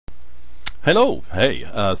Hello, hey,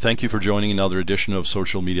 thank you for joining another edition of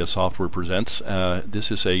Social Media Software Presents. This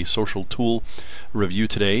is a social tool review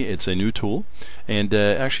today. It's a new tool and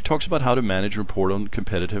actually talks about how to manage and report on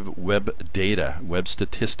competitive web data, web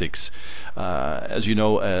statistics. As you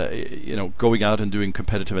know, going out and doing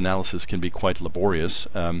competitive analysis can be quite laborious.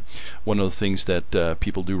 One of the things that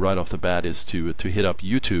people do right off the bat is to hit up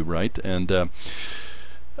YouTube, right? And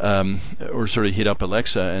or sort of hit up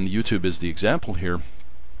Alexa, and YouTube is the example here.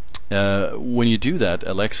 When you do that,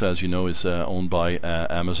 Alexa, as you know, is owned by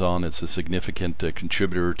Amazon. It's a significant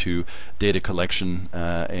contributor to data collection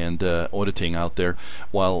and auditing out there.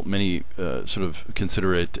 While many sort of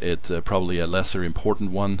consider it probably a lesser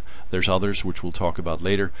important one, there's others which we'll talk about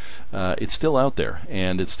later. It's still out there,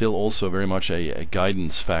 and it's still also very much a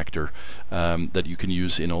guidance factor that you can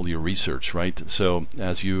use in all your research, right? So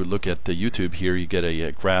as you look at YouTube here, you get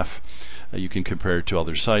a graph. You can compare it to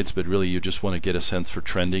other sites, but really you just want to get a sense for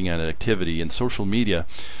trending and activity. In social media,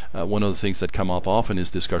 one of the things that come up often is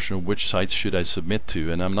discussion of which sites should I submit to,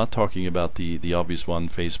 and I'm not talking about the obvious one,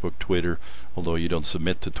 Facebook, Twitter, although you don't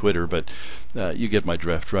submit to Twitter, but you get my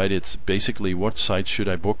drift, right? It's basically what sites should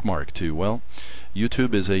I bookmark to? Well,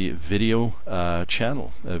 YouTube is a video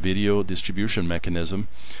channel, a video distribution mechanism,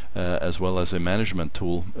 as well as a management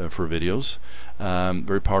tool for videos.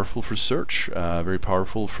 Very powerful for search, very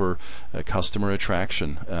powerful for customer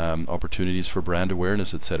attraction, opportunities for brand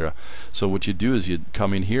awareness, etc. So what you do is you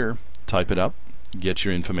come in here, type it up, get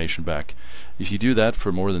your information back. If you do that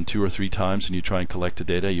for more than 2 or 3 times and you try and collect the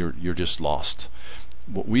data, you're just lost.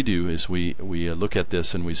 What we do is we look at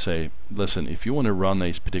this and we say, listen, if you want to run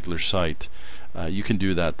a particular site, you can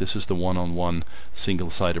do that. This is the one-on-one single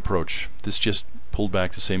site approach. This just pulled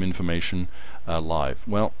back the same information live.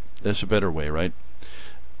 Well, there's a better way, right?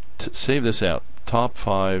 Save this out. Top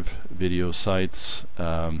 5 video sites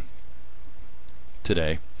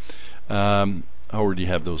today. I already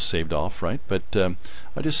have those saved off, right? But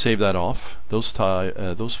I just save that off. Those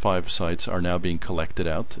 5 sites are now being collected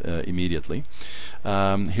out immediately.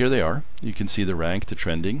 Here they are. You can see the rank, the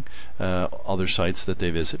trending, other sites that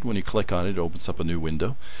they visit. When you click on it, it opens up a new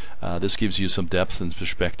window. This gives you some depth and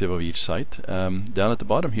perspective of each site. Down at the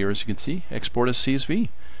bottom here, as you can see, export as CSV.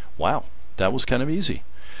 Wow, that was kind of easy.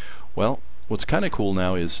 Well, what's kind of cool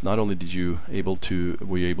now is not only were you able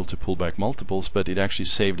to pull back multiples, but it actually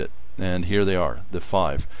saved it. And here they are, the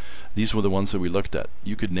 5. These were the ones that we looked at.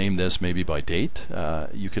 You could name this maybe by date.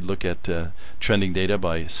 You could look at trending data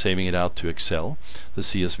by saving it out to Excel, the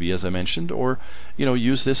CSV as I mentioned, or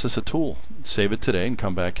use this as a tool. Save it today and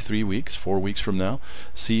come back 3 weeks, 4 weeks from now,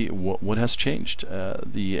 see what has changed.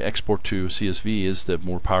 The export to CSV is the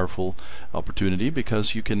more powerful opportunity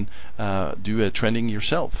because you can do a trending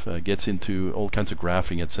yourself. Gets into all kinds of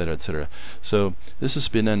graphing, etc., etc. So this has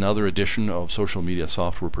been another edition of Social Media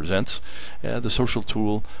Software Presents, the social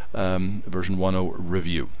tool version 1.0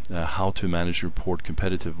 review, how to manage and report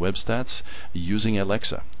competitive web stats using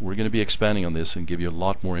Alexa. We're going to be expanding on this and give you a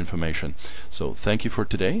lot more information. So thank you for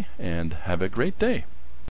today and have a great day.